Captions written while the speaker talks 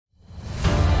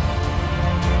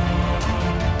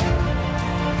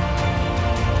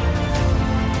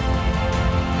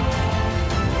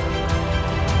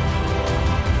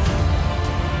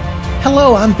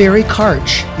Hello, I'm Barry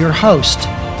Karch, your host.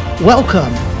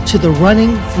 Welcome to the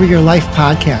Running for Your Life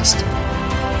podcast,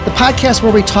 the podcast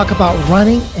where we talk about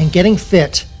running and getting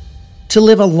fit to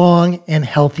live a long and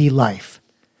healthy life.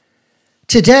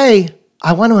 Today,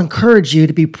 I want to encourage you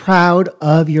to be proud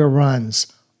of your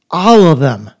runs, all of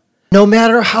them. No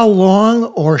matter how long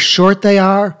or short they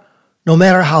are, no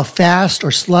matter how fast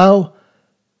or slow,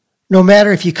 no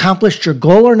matter if you accomplished your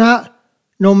goal or not,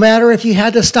 no matter if you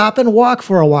had to stop and walk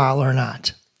for a while or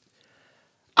not.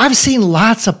 I've seen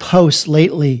lots of posts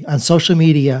lately on social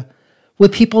media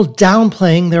with people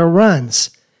downplaying their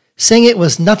runs, saying it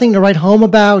was nothing to write home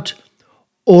about,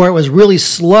 or it was really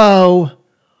slow,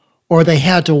 or they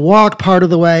had to walk part of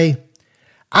the way.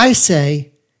 I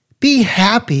say, be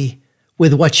happy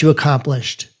with what you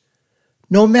accomplished,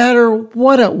 no matter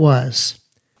what it was.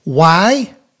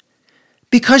 Why?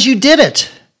 Because you did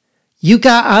it. You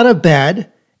got out of bed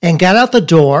and got out the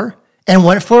door and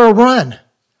went for a run.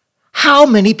 How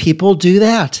many people do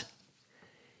that?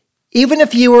 Even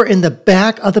if you were in the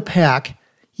back of the pack,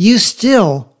 you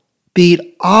still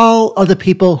beat all of the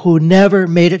people who never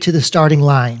made it to the starting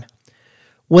line.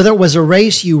 Whether it was a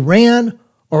race you ran,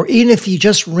 or even if you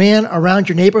just ran around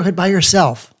your neighborhood by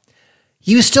yourself,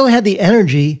 you still had the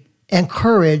energy and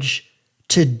courage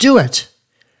to do it.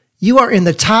 You are in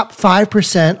the top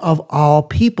 5% of all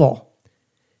people.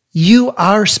 You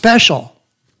are special.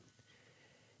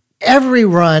 Every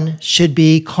run should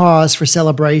be cause for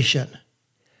celebration.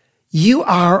 You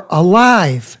are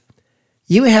alive.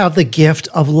 You have the gift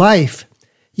of life.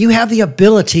 You have the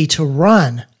ability to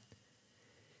run.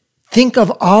 Think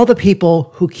of all the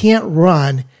people who can't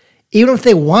run, even if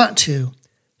they want to,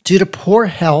 due to poor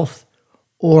health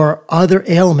or other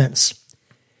ailments.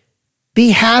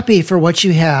 Be happy for what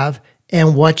you have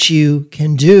and what you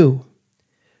can do.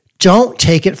 Don't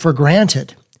take it for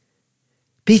granted.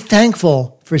 Be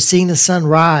thankful for seeing the sun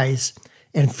rise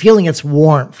and feeling its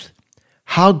warmth.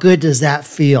 How good does that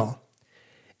feel?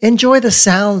 Enjoy the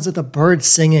sounds of the birds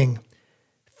singing.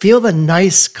 Feel the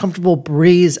nice, comfortable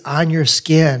breeze on your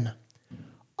skin.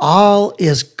 All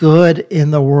is good in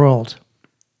the world.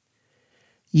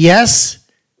 Yes,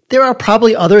 there are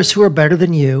probably others who are better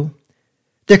than you.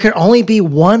 There can only be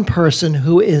one person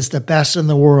who is the best in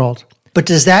the world. But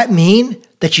does that mean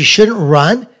that you shouldn't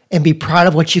run and be proud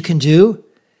of what you can do?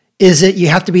 Is it you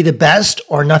have to be the best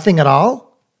or nothing at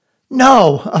all?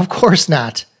 No, of course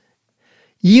not.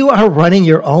 You are running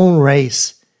your own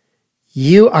race.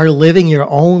 You are living your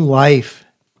own life.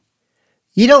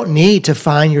 You don't need to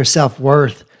find your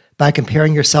self-worth by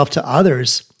comparing yourself to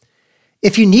others.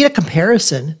 If you need a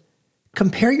comparison,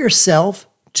 compare yourself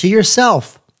to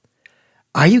yourself.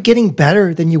 Are you getting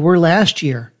better than you were last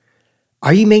year?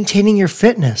 Are you maintaining your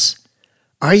fitness?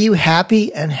 Are you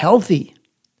happy and healthy?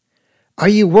 Are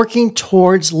you working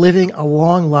towards living a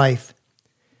long life?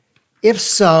 If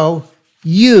so,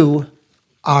 you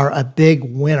are a big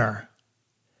winner.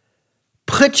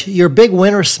 Put your big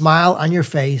winner smile on your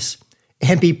face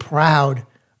and be proud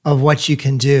of what you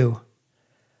can do.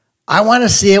 I want to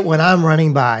see it when I'm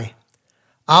running by.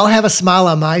 I'll have a smile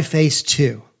on my face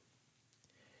too.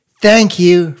 Thank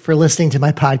you for listening to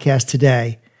my podcast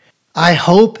today. I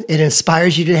hope it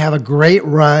inspires you to have a great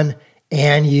run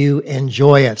and you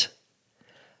enjoy it.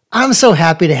 I'm so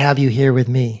happy to have you here with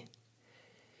me.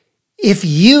 If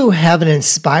you have an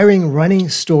inspiring running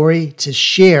story to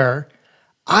share,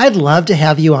 I'd love to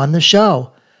have you on the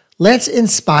show. Let's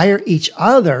inspire each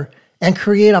other and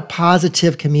create a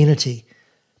positive community.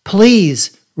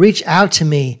 Please reach out to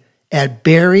me at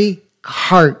Barry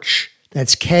Karch.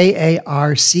 That's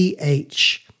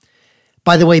Karch.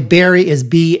 By the way, Barry is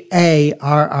Barry.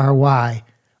 I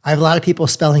have a lot of people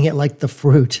spelling it like the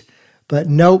fruit, but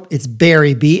nope, it's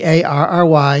Barry, Barry,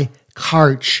 Karch,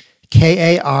 Karch,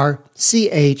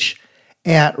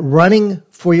 at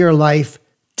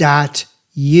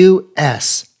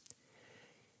runningforyourlife.us.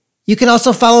 You can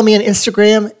also follow me on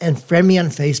Instagram and friend me on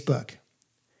Facebook.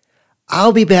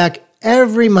 I'll be back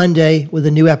every Monday with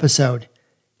a new episode.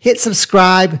 Hit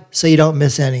subscribe so you don't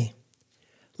miss any.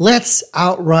 Let's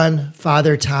outrun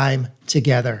Father Time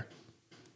together.